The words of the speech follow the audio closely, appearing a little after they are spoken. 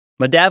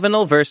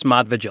Modavinil versus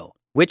Modvigil.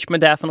 Which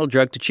modafinil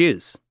drug to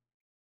choose?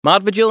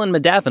 Modvigil and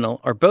modafinil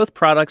are both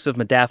products of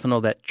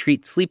modafinil that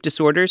treat sleep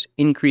disorders,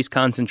 increase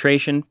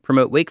concentration,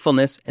 promote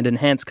wakefulness, and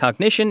enhance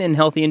cognition in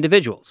healthy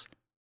individuals.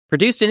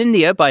 Produced in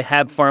India by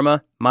Hab Pharma,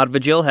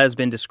 Modvigil has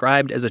been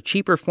described as a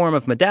cheaper form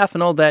of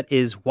modafinil that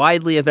is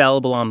widely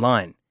available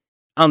online.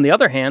 On the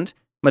other hand,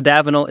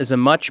 modafinil is a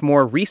much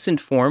more recent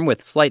form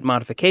with slight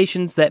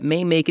modifications that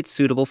may make it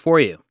suitable for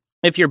you.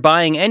 If you're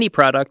buying any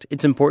product,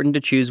 it's important to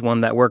choose one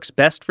that works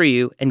best for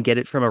you and get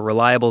it from a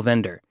reliable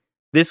vendor.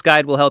 This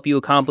guide will help you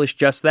accomplish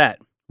just that.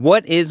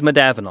 What is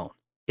modafinil?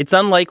 It's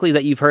unlikely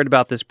that you've heard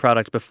about this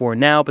product before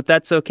now, but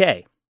that's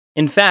okay.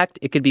 In fact,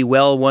 it could be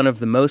one of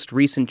the most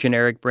recent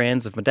generic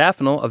brands of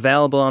modafinil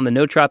available on the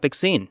nootropic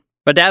scene.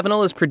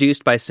 Modafinil is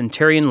produced by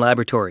Centurion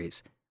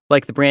Laboratories.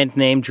 Like the brand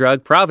name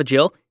drug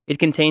Provigil, it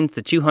contains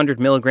the 200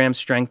 milligram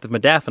strength of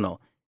modafinil.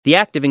 The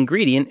active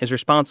ingredient is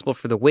responsible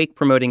for the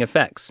wake-promoting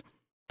effects.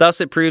 Thus,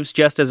 it proves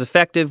just as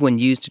effective when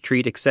used to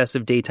treat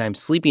excessive daytime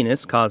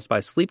sleepiness caused by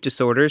sleep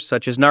disorders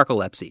such as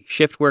narcolepsy,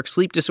 shift work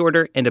sleep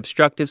disorder, and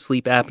obstructive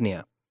sleep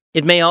apnea.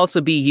 It may also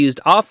be used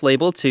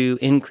off-label to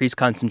increase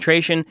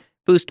concentration,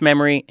 boost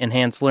memory,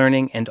 enhance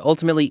learning, and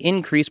ultimately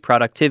increase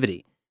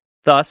productivity.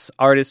 Thus,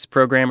 artists,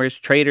 programmers,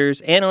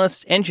 traders,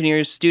 analysts,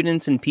 engineers,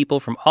 students, and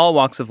people from all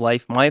walks of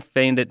life might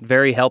find it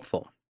very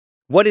helpful.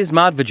 What is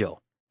Modvigil?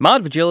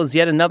 Modvigil is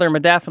yet another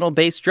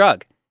modafinil-based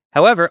drug.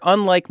 However,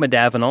 unlike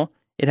modafinil,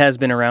 it has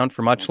been around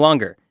for much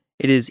longer.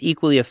 It is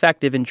equally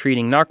effective in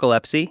treating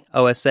narcolepsy,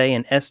 OSA,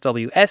 and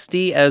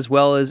SWSD, as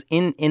well as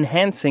in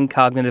enhancing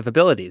cognitive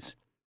abilities.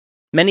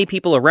 Many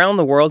people around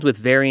the world with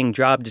varying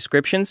job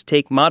descriptions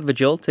take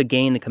Modvigil to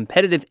gain a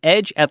competitive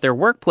edge at their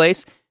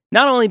workplace,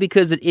 not only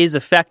because it is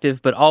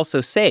effective, but also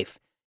safe.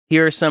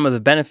 Here are some of the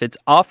benefits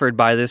offered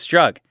by this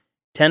drug: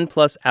 10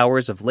 plus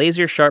hours of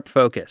laser-sharp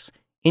focus,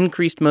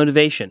 increased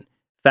motivation,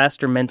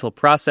 faster mental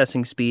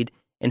processing speed,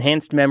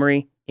 enhanced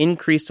memory,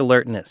 increased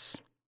alertness.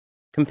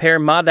 Compare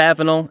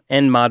modafinil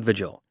and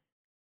Modvigil.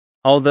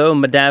 Although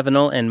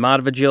modafinil and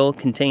Modvigil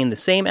contain the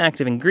same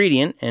active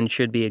ingredient and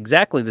should be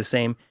exactly the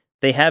same,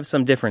 they have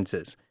some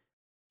differences.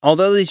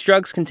 Although these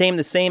drugs contain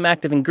the same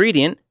active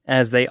ingredient,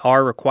 as they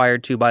are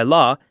required to by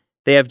law,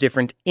 they have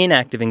different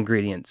inactive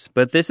ingredients,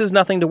 but this is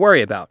nothing to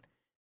worry about.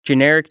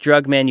 Generic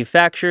drug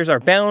manufacturers are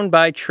bound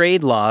by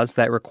trade laws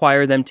that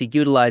require them to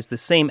utilize the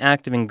same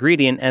active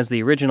ingredient as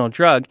the original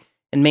drug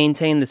and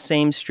maintain the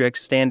same strict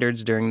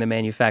standards during the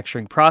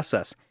manufacturing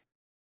process.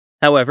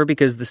 However,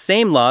 because the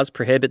same laws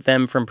prohibit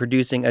them from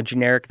producing a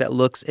generic that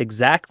looks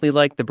exactly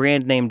like the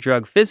brand name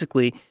drug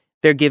physically,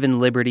 they're given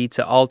liberty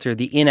to alter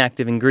the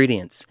inactive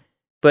ingredients.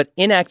 But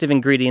inactive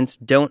ingredients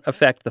don't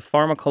affect the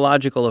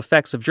pharmacological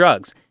effects of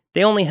drugs.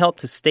 They only help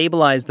to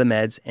stabilize the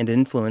meds and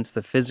influence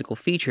the physical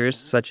features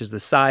such as the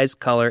size,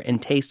 color, and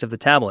taste of the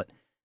tablet.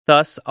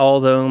 Thus,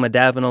 although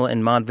modafinil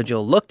and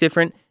Modvigil look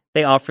different,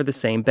 they offer the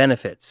same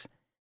benefits.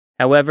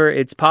 However,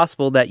 it's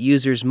possible that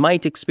users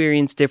might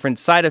experience different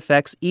side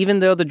effects even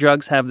though the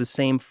drugs have the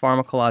same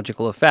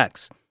pharmacological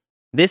effects.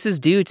 This is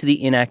due to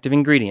the inactive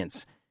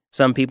ingredients.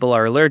 Some people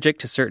are allergic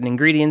to certain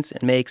ingredients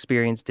and may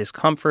experience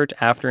discomfort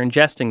after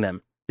ingesting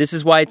them. This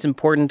is why it's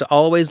important to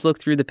always look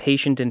through the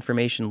patient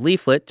information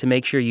leaflet to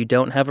make sure you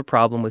don't have a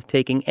problem with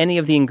taking any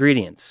of the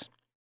ingredients.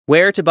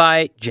 Where to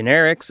buy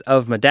generics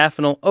of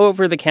modafinil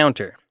over the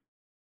counter.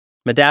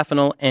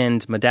 Modafinil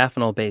and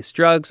modafinil-based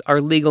drugs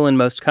are legal in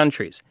most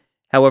countries.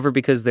 However,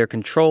 because they're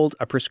controlled,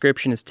 a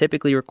prescription is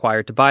typically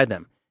required to buy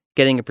them.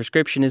 Getting a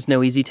prescription is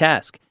no easy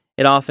task.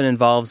 It often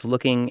involves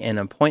looking an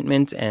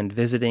appointment and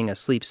visiting a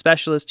sleep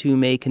specialist who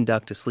may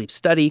conduct a sleep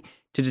study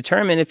to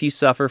determine if you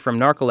suffer from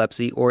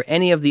narcolepsy or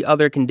any of the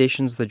other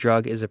conditions the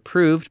drug is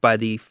approved by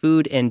the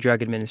Food and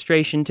Drug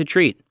Administration to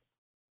treat.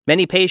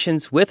 Many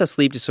patients with a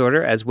sleep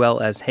disorder, as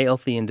well as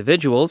healthy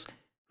individuals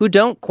who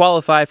don't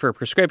qualify for a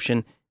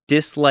prescription,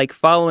 dislike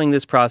following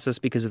this process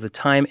because of the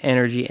time,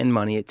 energy, and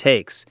money it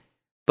takes.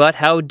 But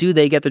how do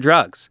they get the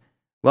drugs?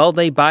 Well,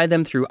 they buy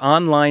them through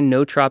online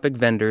nootropic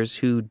vendors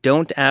who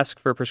don't ask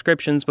for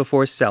prescriptions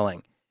before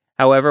selling.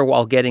 However,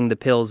 while getting the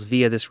pills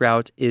via this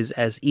route is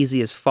as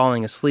easy as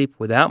falling asleep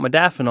without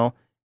modafinil,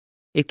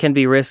 it can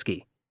be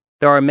risky.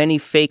 There are many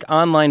fake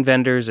online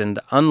vendors, and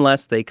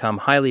unless they come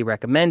highly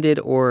recommended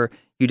or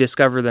you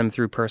discover them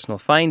through personal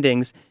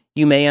findings,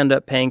 you may end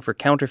up paying for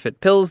counterfeit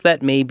pills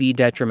that may be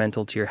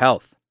detrimental to your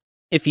health.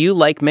 If you,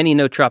 like many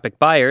nootropic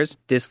buyers,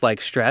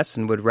 dislike stress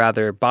and would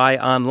rather buy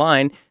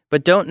online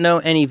but don't know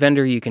any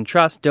vendor you can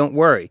trust, don't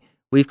worry.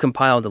 We've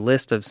compiled a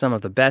list of some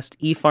of the best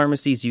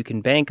e-pharmacies you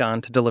can bank on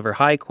to deliver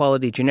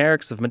high-quality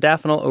generics of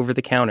modafinil over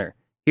the counter.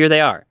 Here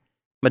they are: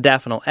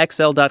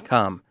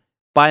 modafinilxl.com,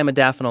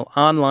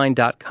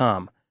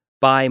 buymodafinilonline.com,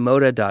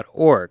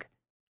 buymoda.org,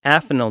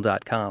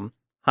 afinil.com,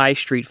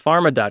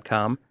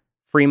 highstreetpharma.com,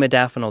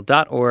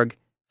 freemodafinil.org,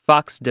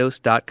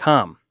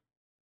 foxdose.com.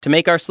 To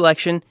make our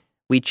selection,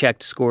 we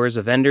checked scores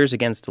of vendors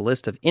against a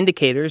list of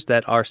indicators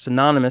that are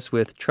synonymous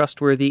with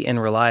trustworthy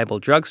and reliable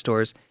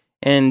drugstores,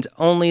 and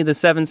only the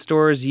 7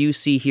 stores you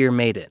see here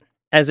made it.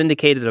 As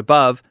indicated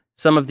above,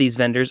 Some of these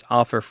vendors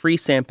offer free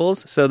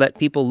samples so that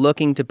people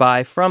looking to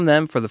buy from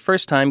them for the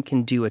first time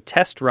can do a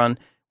test run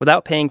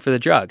without paying for the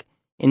drug.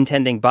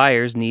 Intending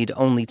buyers need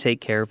only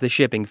take care of the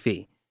shipping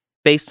fee.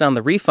 Based on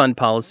the refund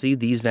policy,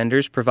 these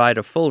vendors provide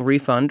a full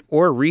refund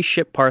or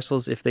reship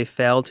parcels if they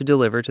fail to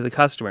deliver to the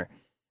customer.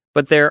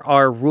 But there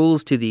are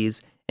rules to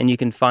these, and you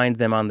can find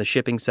them on the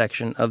shipping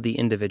section of the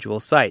individual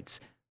sites.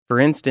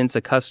 For instance,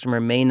 a customer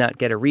may not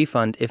get a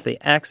refund if they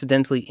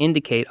accidentally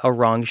indicate a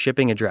wrong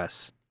shipping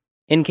address.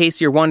 In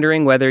case you're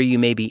wondering whether you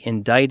may be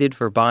indicted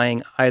for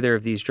buying either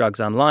of these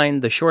drugs online,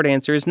 the short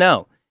answer is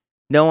no.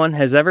 No one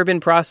has ever been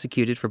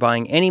prosecuted for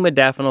buying any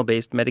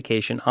modafinil-based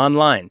medication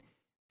online.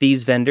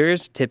 These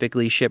vendors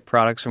typically ship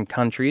products from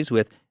countries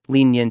with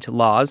lenient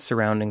laws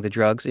surrounding the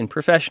drugs in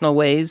professional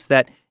ways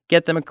that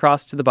get them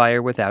across to the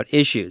buyer without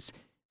issues.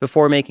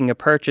 Before making a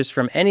purchase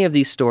from any of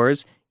these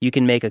stores, you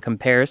can make a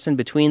comparison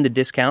between the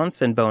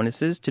discounts and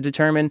bonuses to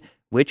determine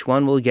which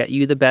one will get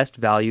you the best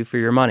value for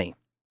your money.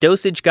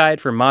 Dosage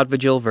guide for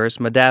Modvigil versus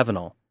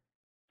Modavinil.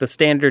 The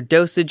standard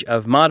dosage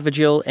of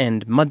Modvigil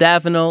and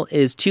Modavinil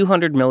is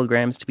 200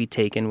 milligrams to be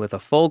taken with a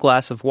full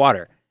glass of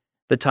water.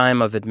 The time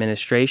of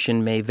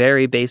administration may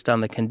vary based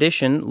on the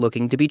condition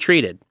looking to be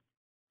treated.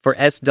 For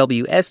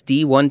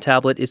SWSD, 1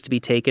 tablet is to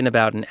be taken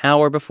about an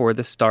hour before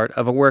the start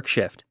of a work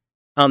shift.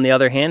 On the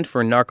other hand,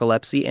 for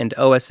narcolepsy and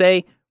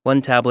OSA,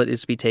 1 tablet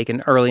is to be taken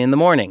early in the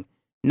morning.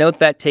 Note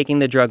that taking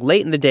the drug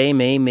late in the day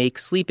may make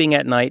sleeping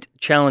at night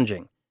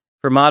challenging.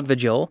 For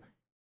Modvigil,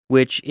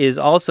 which is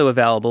also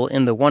available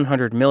in the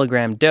 100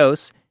 milligram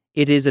dose,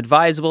 it is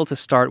advisable to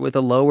start with a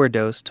lower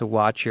dose to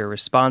watch your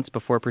response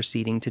before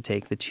proceeding to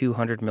take the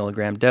 200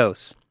 milligram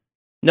dose.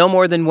 No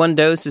more than 1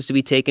 dose is to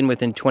be taken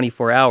within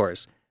 24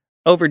 hours.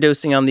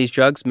 Overdosing on these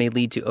drugs may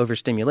lead to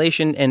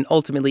overstimulation and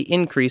ultimately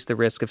increase the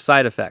risk of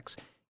side effects.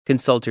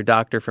 Consult your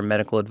doctor for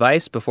medical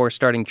advice before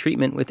starting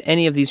treatment with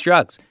any of these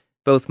drugs.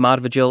 Both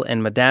Modvigil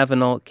and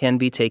Modavinil can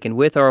be taken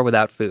with or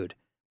without food.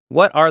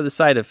 What are the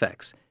side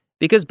effects?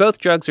 Because both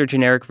drugs are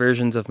generic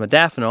versions of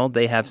modafinil,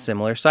 they have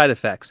similar side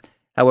effects.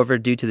 However,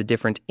 due to the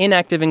different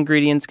inactive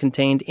ingredients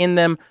contained in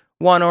them,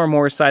 one or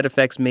more side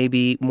effects may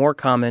be more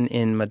common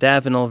in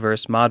Modavinil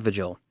versus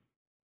Modvigil.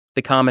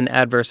 The common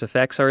adverse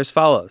effects are as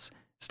follows: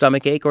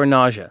 stomachache or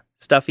nausea,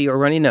 stuffy or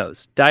runny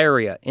nose,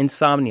 diarrhea,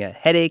 insomnia,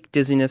 headache,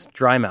 dizziness,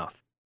 dry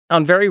mouth.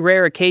 On very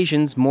rare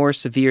occasions, more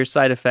severe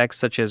side effects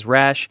such as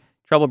rash,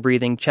 trouble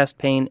breathing, chest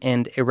pain,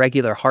 and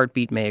irregular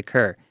heartbeat may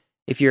occur.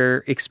 If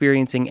you're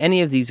experiencing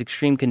any of these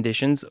extreme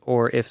conditions,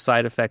 or if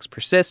side effects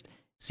persist,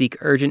 seek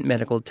urgent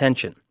medical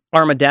attention.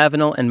 Are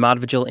Modavinil and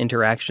Modvigil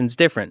interactions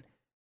different?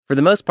 For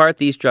the most part,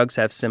 these drugs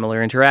have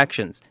similar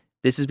interactions.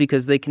 This is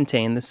because they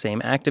contain the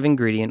same active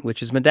ingredient,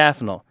 which is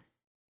modafinil.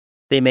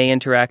 They may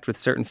interact with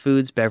certain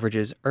foods,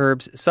 beverages,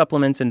 herbs,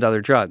 supplements, and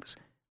other drugs.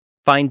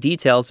 Find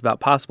details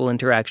about possible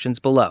interactions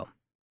below.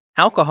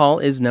 Alcohol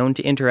is known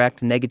to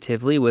interact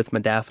negatively with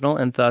modafinil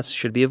and thus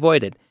should be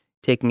avoided.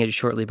 Taking it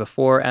shortly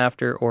before,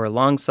 after, or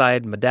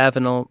alongside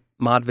Modavinil,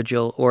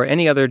 Modvigil, or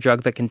any other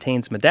drug that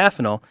contains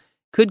modafinil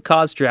could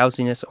cause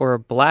drowsiness or a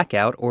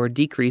blackout or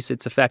decrease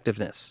its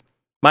effectiveness.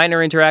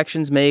 Minor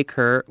interactions may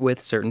occur with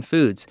certain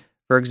foods.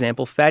 For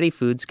example, fatty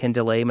foods can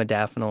delay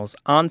modafinil's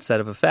onset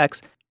of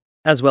effects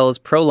as well as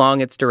prolong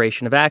its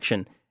duration of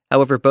action.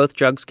 However, both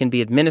drugs can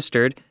be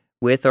administered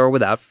with or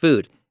without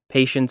food.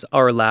 Patients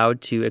are allowed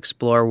to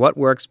explore what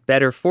works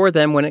better for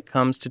them when it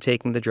comes to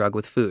taking the drug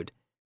with food.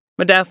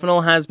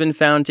 Modafinil has been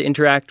found to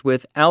interact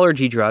with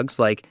allergy drugs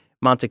like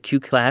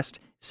montelukast,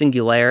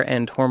 Singulair,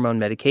 and hormone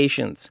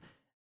medications.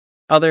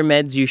 Other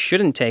meds you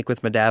shouldn't take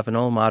with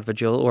Modavinil,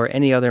 Modvigil, or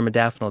any other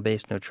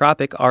modafinil-based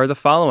nootropic are the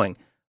following: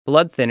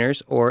 blood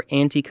thinners or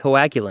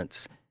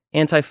anticoagulants,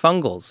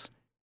 antifungals,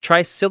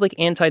 tricyclic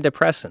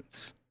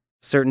antidepressants,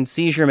 certain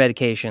seizure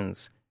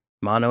medications,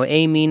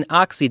 monoamine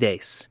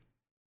oxidase,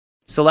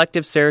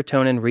 selective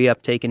serotonin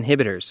reuptake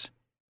inhibitors.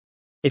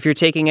 If you're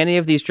taking any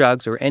of these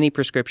drugs or any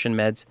prescription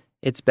meds,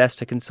 it's best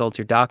to consult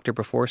your doctor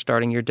before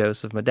starting your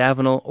dose of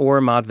Modavinil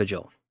or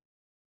Modvigil.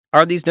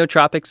 Are these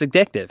nootropics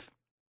addictive?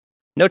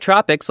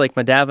 Nootropics like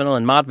Modavinil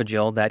and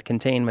Modvigil that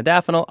contain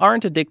modafinil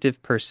aren't addictive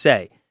per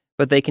se,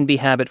 but they can be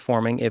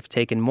habit-forming if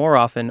taken more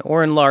often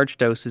or in large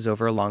doses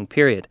over a long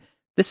period.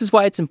 This is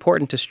why it's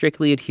important to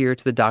strictly adhere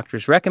to the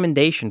doctor's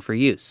recommendation for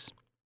use.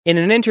 In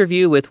an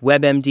interview with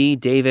WebMD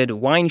David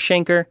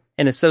Weinschenker,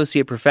 an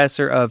associate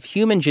professor of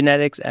human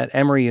genetics at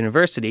Emory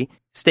University,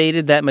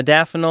 stated that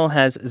modafinil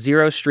has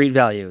zero street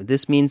value.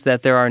 This means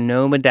that there are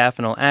no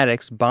modafinil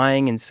addicts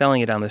buying and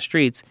selling it on the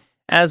streets,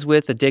 as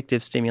with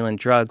addictive stimulant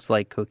drugs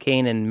like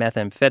cocaine and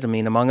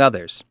methamphetamine, among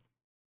others.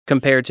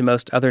 Compared to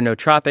most other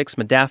nootropics,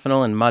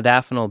 modafinil and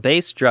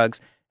modafinil-based drugs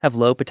have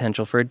low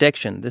potential for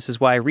addiction. This is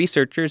why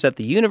researchers at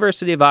the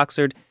University of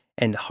Oxford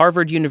and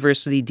Harvard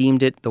University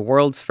deemed it the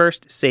world's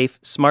first safe,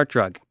 smart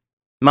drug.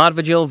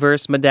 Modvigil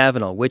versus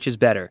Modavinil, which is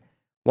better?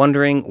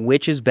 Wondering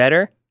which is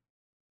better?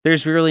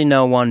 There's really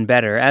no one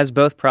better, as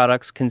both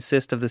products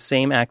consist of the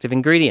same active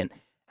ingredient.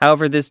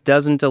 However, this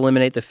doesn't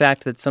eliminate the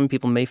fact that some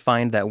people may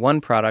find that one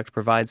product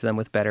provides them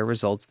with better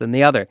results than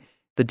the other.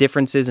 The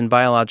differences in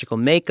biological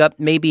makeup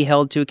may be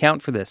held to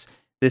account for this.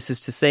 This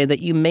is to say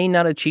that you may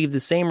not achieve the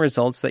same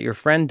results that your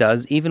friend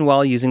does even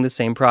while using the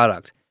same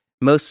product.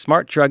 Most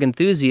smart drug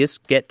enthusiasts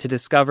get to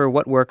discover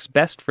what works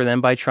best for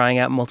them by trying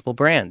out multiple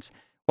brands.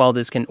 While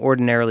this can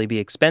ordinarily be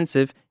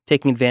expensive,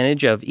 taking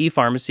advantage of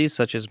e-pharmacies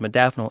such as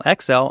Modafinil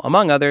XL,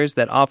 among others,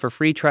 that offer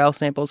free trial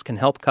samples can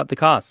help cut the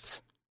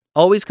costs.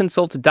 Always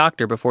consult a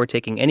doctor before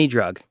taking any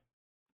drug.